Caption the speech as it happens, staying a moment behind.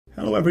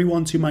Hello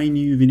everyone to my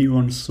new video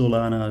on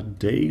Solana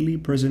daily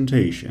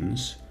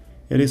presentations.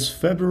 It is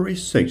February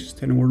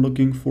 6th and we're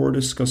looking for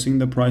discussing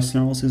the price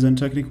analysis and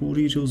technical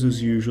details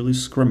as usually.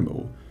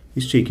 Scrembo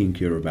is taking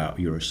care about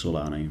your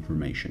Solana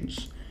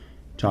informations.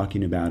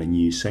 Talking about a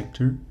new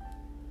sector.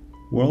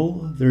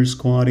 Well, there's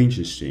quite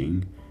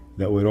interesting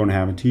that we don't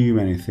have too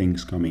many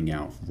things coming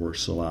out for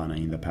Solana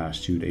in the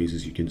past 2 days.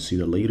 As you can see,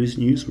 the latest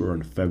news, we're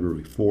on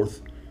February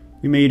 4th.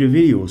 We made a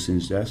video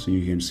since that, so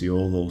you can see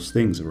all those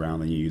things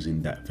around the news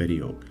in that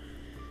video.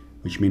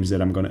 Which means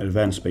that I'm going to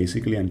advance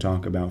basically and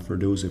talk about, for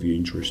those of you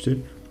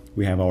interested,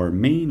 we have our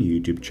main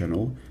YouTube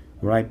channel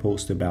where I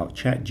post about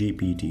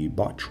ChatGPT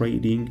bot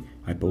trading,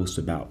 I post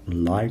about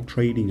live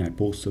trading, I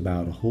post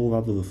about a whole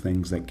lot of the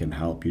things that can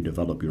help you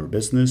develop your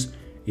business,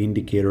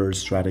 indicators,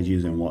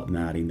 strategies and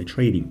whatnot in the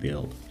trading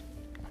field.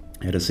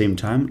 At the same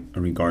time,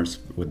 in regards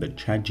with the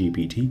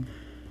ChatGPT,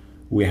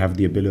 we have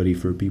the ability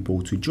for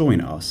people to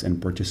join us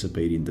and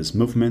participate in this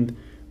movement.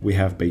 We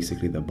have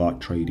basically the bot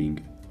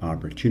trading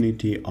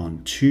opportunity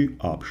on two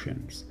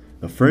options.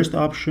 The first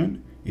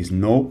option is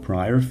no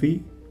prior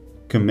fee,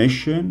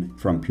 commission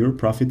from pure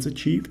profits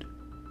achieved,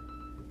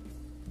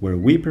 where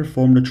we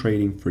perform the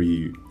trading for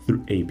you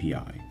through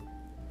API.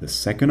 The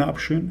second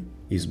option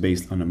is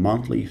based on a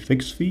monthly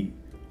fixed fee,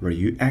 where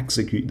you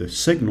execute the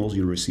signals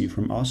you receive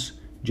from us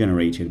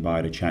generated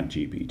by the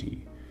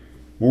ChatGPT.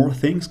 More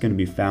things can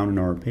be found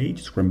on our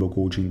page,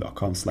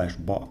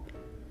 scrembocoaching.com/bot,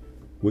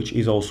 which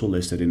is also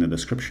listed in the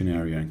description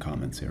area and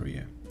comments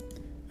area.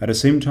 At the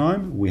same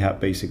time, we have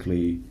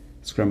basically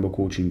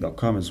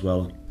scrembocoaching.com as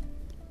well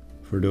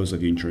for those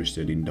of you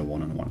interested in the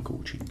one-on-one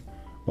coaching.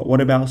 But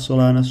what about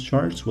Solana's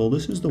charts? Well,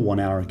 this is the 1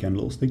 hour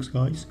candlesticks,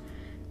 guys.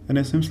 And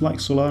it seems like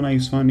Solana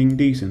is finding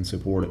decent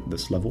support at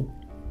this level.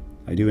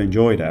 I do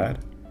enjoy that.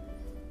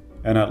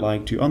 And I'd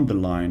like to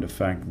underline the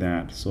fact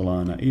that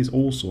Solana is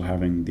also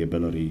having the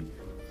ability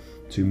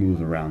to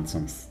move around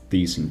some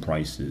decent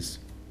prices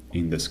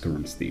in this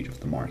current stage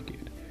of the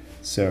market.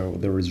 So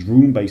there is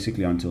room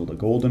basically until the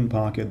golden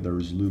pocket, there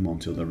is room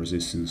until the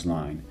resistance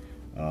line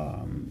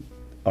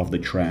of the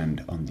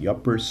trend on the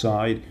upper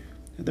side.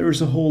 There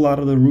is a whole lot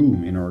of the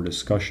room in our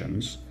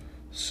discussions,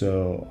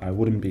 so I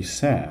wouldn't be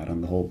sad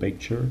on the whole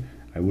picture.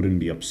 I wouldn't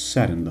be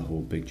upset in the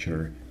whole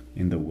picture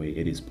in the way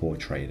it is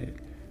portrayed.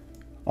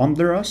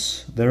 Under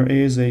us, there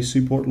is a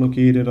support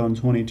located on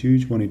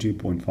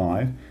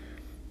 22.5.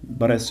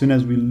 But as soon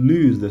as we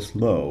lose this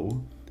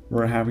low,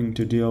 we're having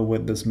to deal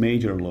with this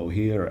major low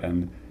here.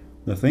 And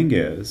the thing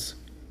is,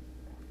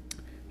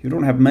 you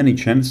don't have many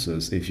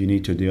chances if you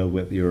need to deal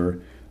with your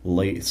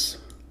latest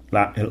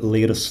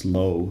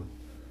low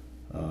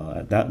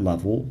at that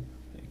level.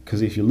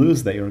 Because if you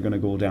lose that, you're going to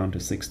go down to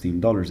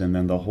 $16 and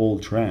then the whole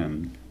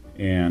trend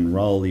and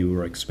rally we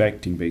were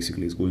expecting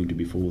basically is going to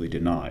be fully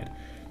denied.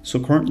 So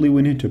currently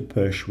we need to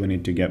push, we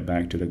need to get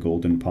back to the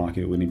golden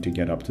pocket, we need to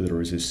get up to the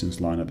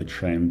resistance line of the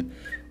trend,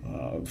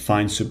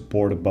 find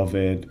support above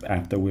it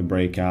after we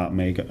break out,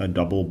 make a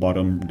double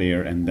bottom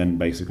there, and then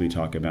basically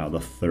talk about the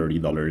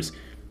 $30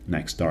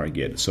 next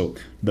target. So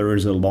there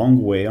is a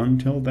long way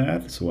until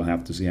that, so we'll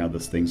have to see how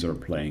these things are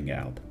playing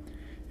out.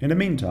 In the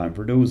meantime,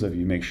 for those of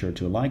you, make sure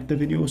to like the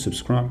video,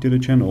 subscribe to the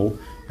channel,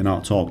 and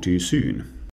I'll talk to you soon.